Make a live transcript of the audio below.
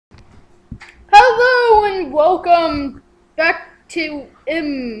Welcome back to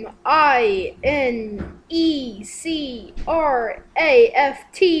Minecraft,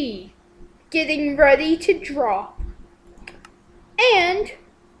 getting ready to draw. And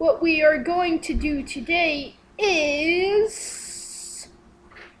what we are going to do today is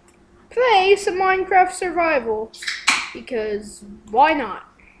play some Minecraft Survival, because why not?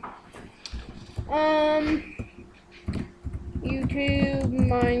 YouTube,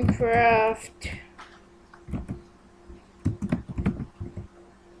 Minecraft.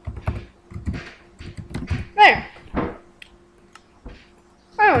 There.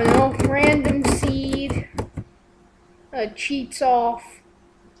 I don't know, random seed. Cheats off.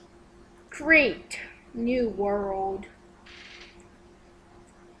 Great. New world.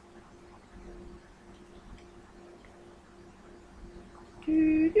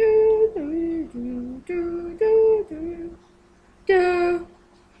 Do, do, do, do, do, do, do, do.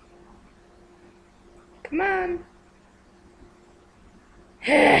 Come on.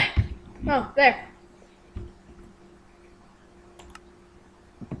 Oh, there.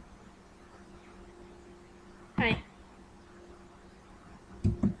 Hi.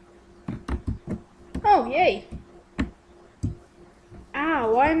 Oh, yay. Ah,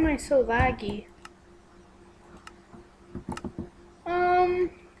 why am I so laggy?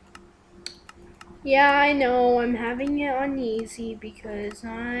 Yeah, I know, I'm having it on easy because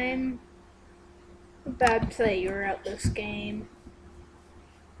I'm a bad player at this game.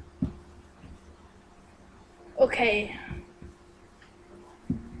 Okay.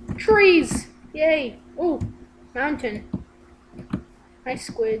 Trees! Yay! Ooh, mountain. Hi,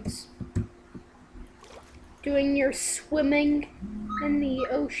 squids. Doing your swimming in the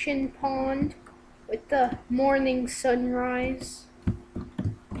ocean pond with the morning sunrise.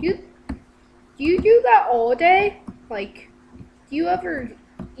 Do you do that all day? Like, do you ever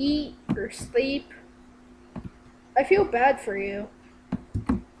eat or sleep? I feel bad for you.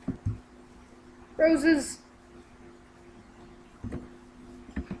 Roses.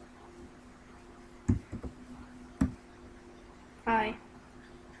 Hi.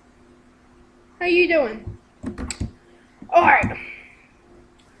 How you doing? Alright.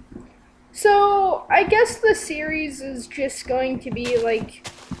 So, I guess the series is just going to be like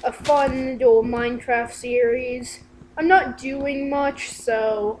a fun little Minecraft series. I'm not doing much,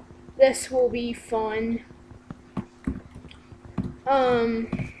 so this will be fun.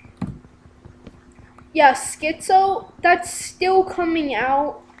 Yeah, Schizo, that's still coming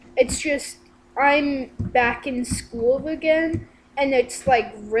out. It's just, I'm back in school again, and it's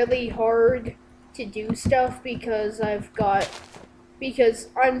like really hard to do stuff because I'm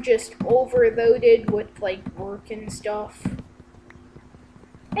just overloaded with like work and stuff.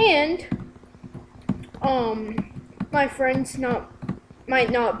 And, my friends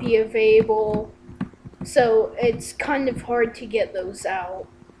might not be available, so it's kind of hard to get those out.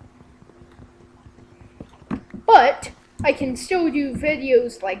 But I can still do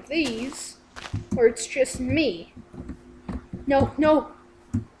videos like these, where it's just me. No.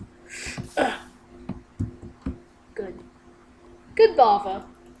 Ugh. Good lava.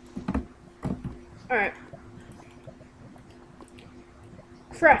 Alright.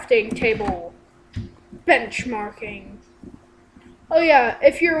 Crafting table. Benchmarking. Oh yeah,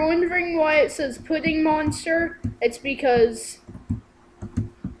 if you're wondering why it says pudding monster, it's because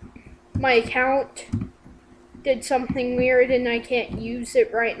my account did something weird and I can't use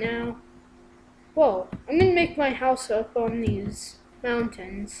it right now. Whoa, I'm gonna make my house up on these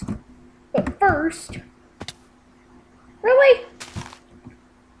mountains. But first, really?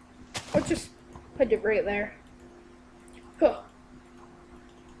 I'll just put it right there. Huh.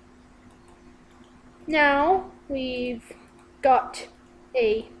 Now we've got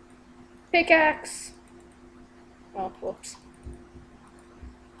a pickaxe. Oh, whoops.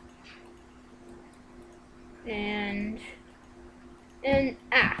 And an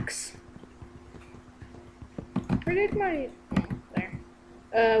axe. Where did my... Oh, there.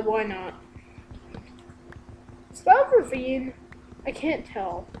 Why not? Is that a ravine? I can't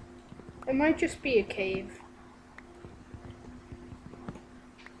tell. It might just be a cave.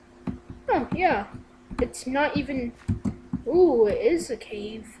 Oh, yeah. It's not even... Ooh, it is a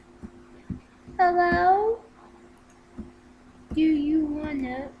cave. Hello? Do you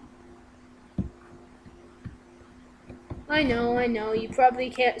wanna... I know, you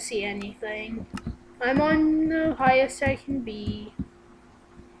probably can't see anything. I'm on the highest I can be.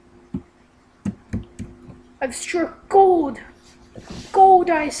 I've struck gold!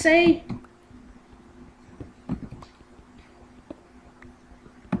 Gold, I say!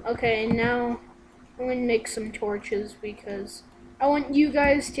 Okay, now I'm gonna make some torches because I want you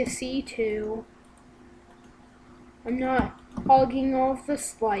guys to see too. I'm not hogging all of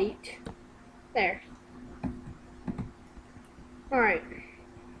this light. There. Alright.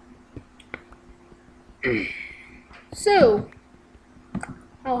 So,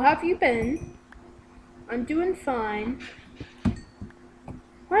 how have you been? I'm doing fine.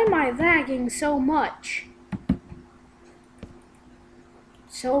 Why am I lagging so much?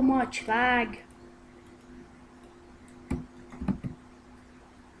 So much lag.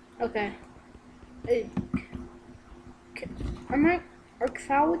 Okay. Are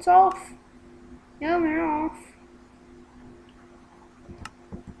clouds off? Yeah, they're off.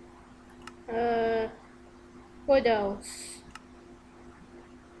 What else?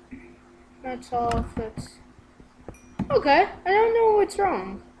 That's off, that's... Okay, I don't know what's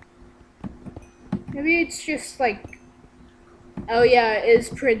wrong. Maybe it's just like... Oh yeah, it is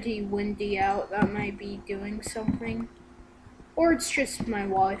pretty windy out. That might be doing something. Or it's just my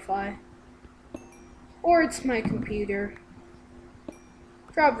Wi-Fi. Or it's my computer.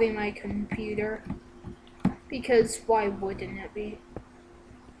 Probably my computer. Because why wouldn't it be?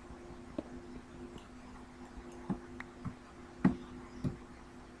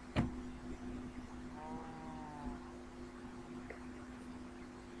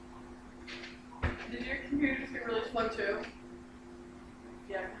 Did your computer just get really slow too?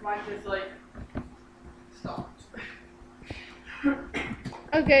 Yeah, because mine just like stopped.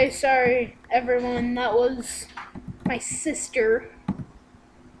 Okay, sorry everyone. That was my sister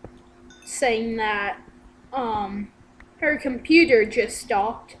saying that her computer just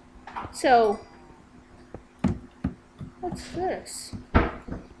stopped. So what's this?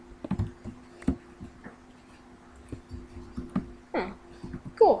 Huh.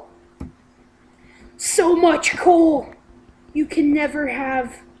 Cool. So much coal! You can never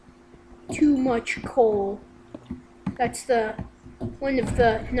have too much coal. That's one of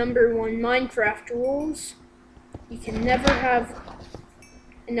the #1 Minecraft rules. You can never have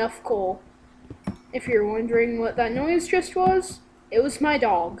enough coal. If you're wondering what that noise just was, it was my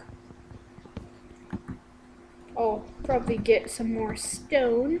dog. I'll probably get some more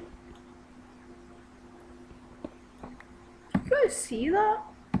stone. You guys see that?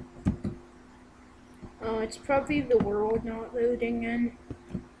 Oh, it's probably the world not loading in.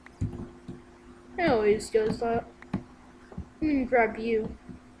 It always does that. I'm gonna grab you.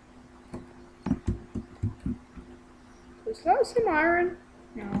 Was that some iron?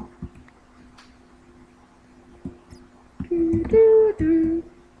 No.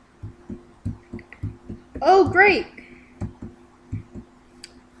 Oh, great!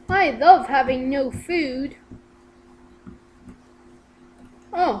 I love having no food.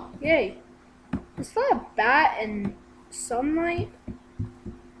 Oh, yay. Is that a bat in sunlight?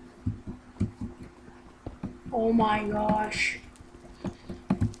 Oh my gosh.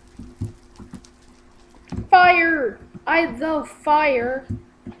 Fire! I love fire.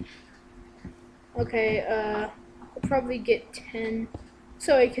 Okay, I'll probably get 10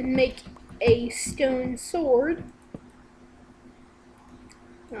 so I can make a stone sword.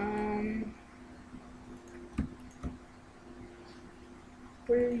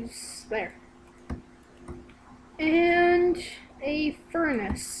 Where's there? And a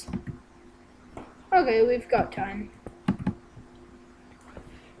furnace. Okay, we've got time.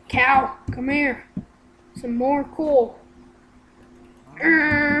 Cow, come here. Some more coal.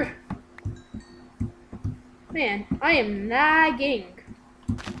 Man, I am lagging.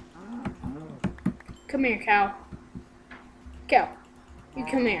 Come here, cow. Cow, you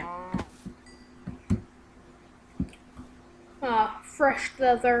come here. Ah, fresh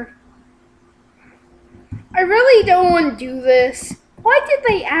leather. I really don't want to do this. Why did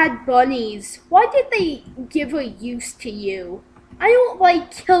they add bunnies? Why did they give a use to you? I don't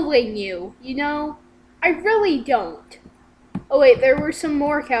like killing you, you know? I really don't. Oh wait, there were some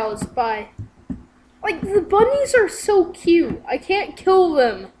more cows by... Like, the bunnies are so cute. I can't kill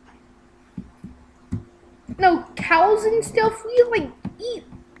them. No, cows and stuff, we like eat...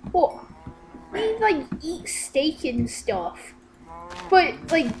 Well, we like eat steak and stuff.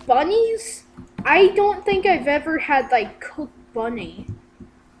 But, like, bunnies? I don't think I've ever had, like, cooked bunny.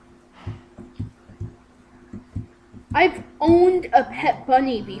 I've owned a pet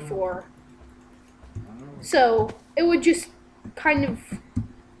bunny before. So, it would just kind of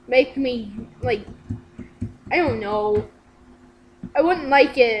make me, like, I don't know. I wouldn't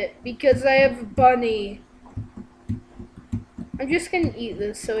like it because I have a bunny. I'm just gonna eat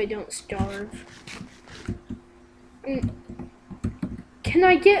this so I don't starve. Can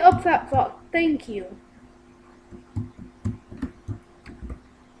I get up that block? Thank you.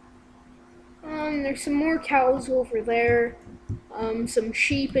 There's some more cows over there. Some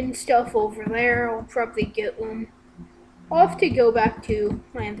sheep and stuff over there. I'll probably get them. I'll have to go back to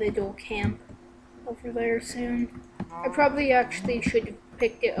my little camp over there soon. I probably actually should have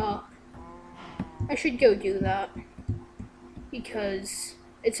picked it up. I should go do that. Because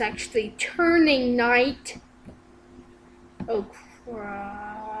it's actually turning night. Oh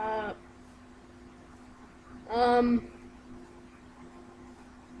crap.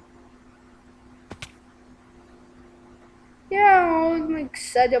 Yeah, I'll like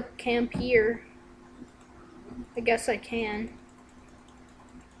set up camp here. I guess I can.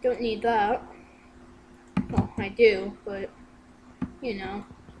 Don't need that. Well, I do, but you know.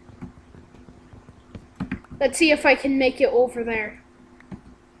 Let's see if I can make it over there.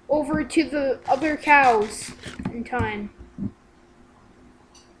 Over to the other cows in time.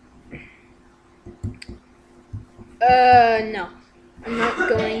 No. I'm not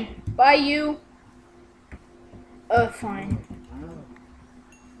going. Bye, you. Fine.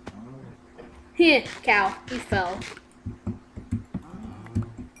 Heh, cow. He fell.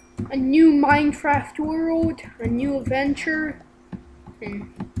 A new Minecraft world, a new adventure,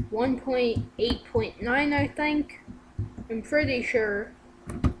 and 1.8.9, I think. I'm pretty sure.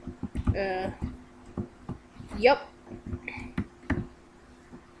 Yup.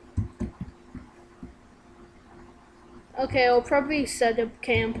 Okay, I'll probably set up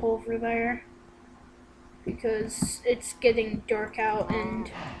camp over there. Because it's getting dark out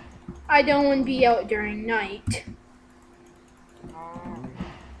and I don't want to be out during night.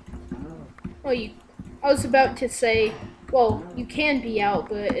 Well, I was about to say, well, you can be out,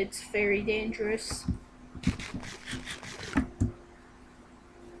 but it's very dangerous.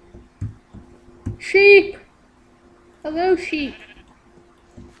 Sheep! Hello, sheep.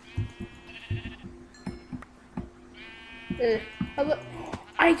 Hello.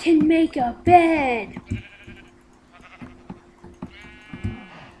 I can make a bed!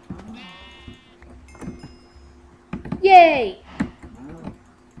 Yay!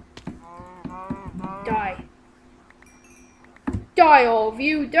 Die. Die, all of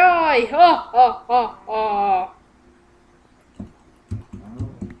you! Die! Ha ha ha ha!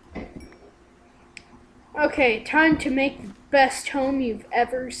 Okay, time to make the best home you've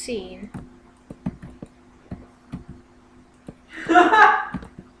ever seen.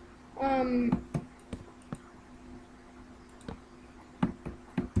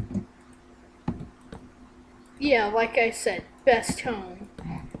 Yeah, like I said, best home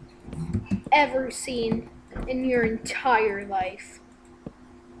ever seen in your entire life.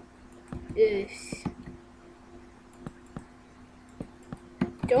 Ugh.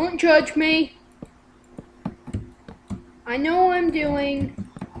 Don't judge me. I know what I'm doing.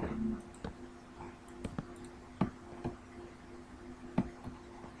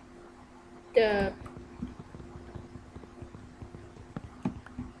 Duh.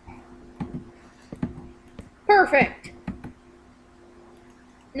 Perfect.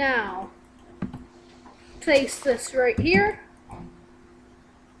 Now, place this right here.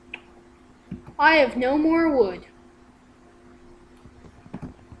 I have no more wood.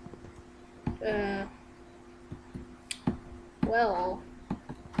 Well,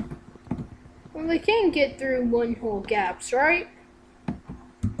 they can't get through one-hole gaps, right?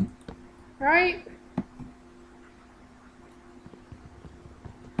 Right?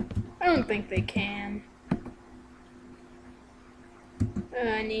 I don't think they can.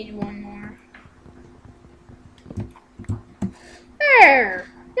 I need one more. There!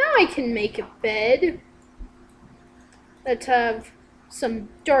 Now I can make a bed. Let's have some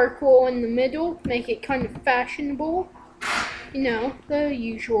dark wool in the middle, make it kind of fashionable. You know, the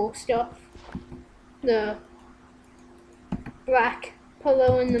usual stuff. The black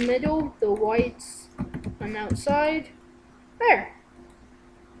pillow in the middle, the whites on the outside. There.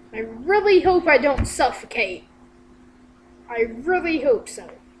 I really hope I don't suffocate. I really hope so.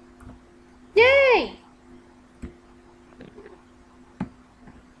 Yay!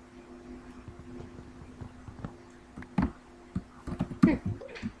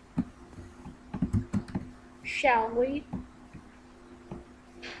 Shall we?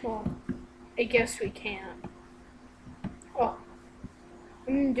 Well, I guess we can't. Oh,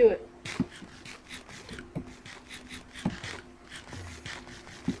 I'm gonna do it.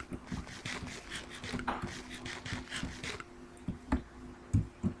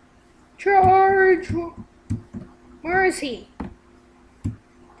 Charge! Where is he?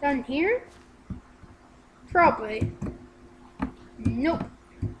 Down here? Probably. Nope.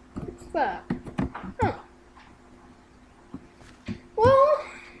 What's that? Huh. Well...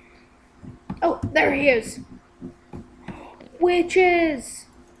 Oh, there he is. Witches!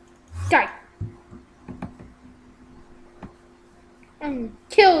 Die!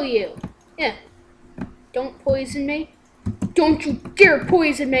 Kill you. Yeah. Don't poison me. Don't you dare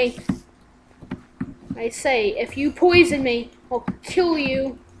poison me! I say, if you poison me, I'll kill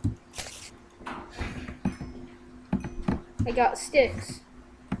you. I got sticks.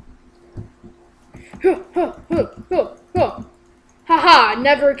 Haha,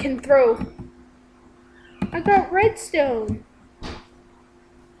 never can throw. I got redstone.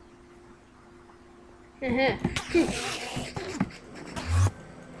 Oh,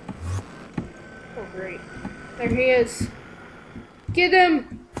 great. There he is. Get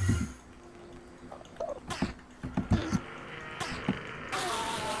him!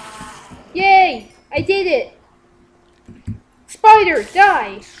 Yay! I did it! Spider,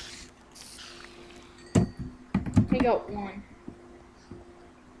 die! I got one.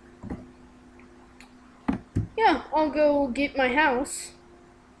 Yeah, I'll go get my house.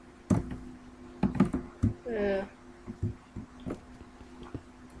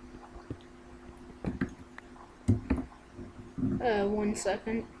 1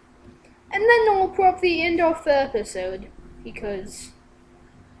 second. And then I'll probably end off the episode, because,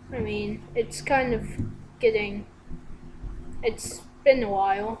 I mean, it's kind of getting, it's been a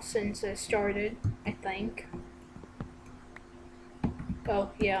while since I started, I think.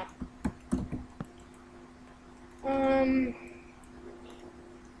 Oh, yeah.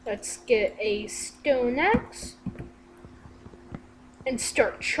 Let's get a stone axe and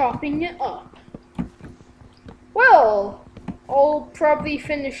start chopping it up. Well, I'll probably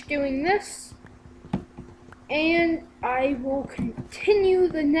finish doing this, and I will continue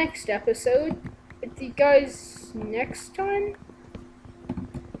the next episode with you guys next time.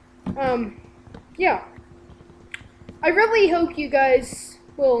 Yeah. I really hope you guys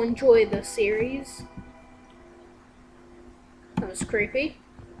will enjoy the series. That was creepy.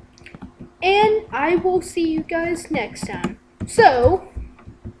 And I will see you guys next time. So,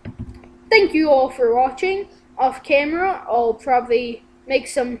 thank you all for watching. Off camera, I'll probably make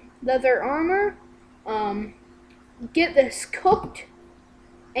some leather armor, get this cooked,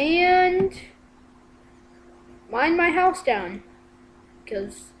 and mine my house down,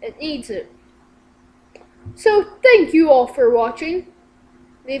 because it needs it. So, thank you all for watching.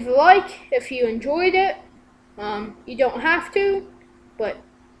 Leave a like if you enjoyed it. You don't have to, but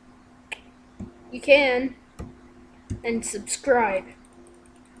you can. And subscribe.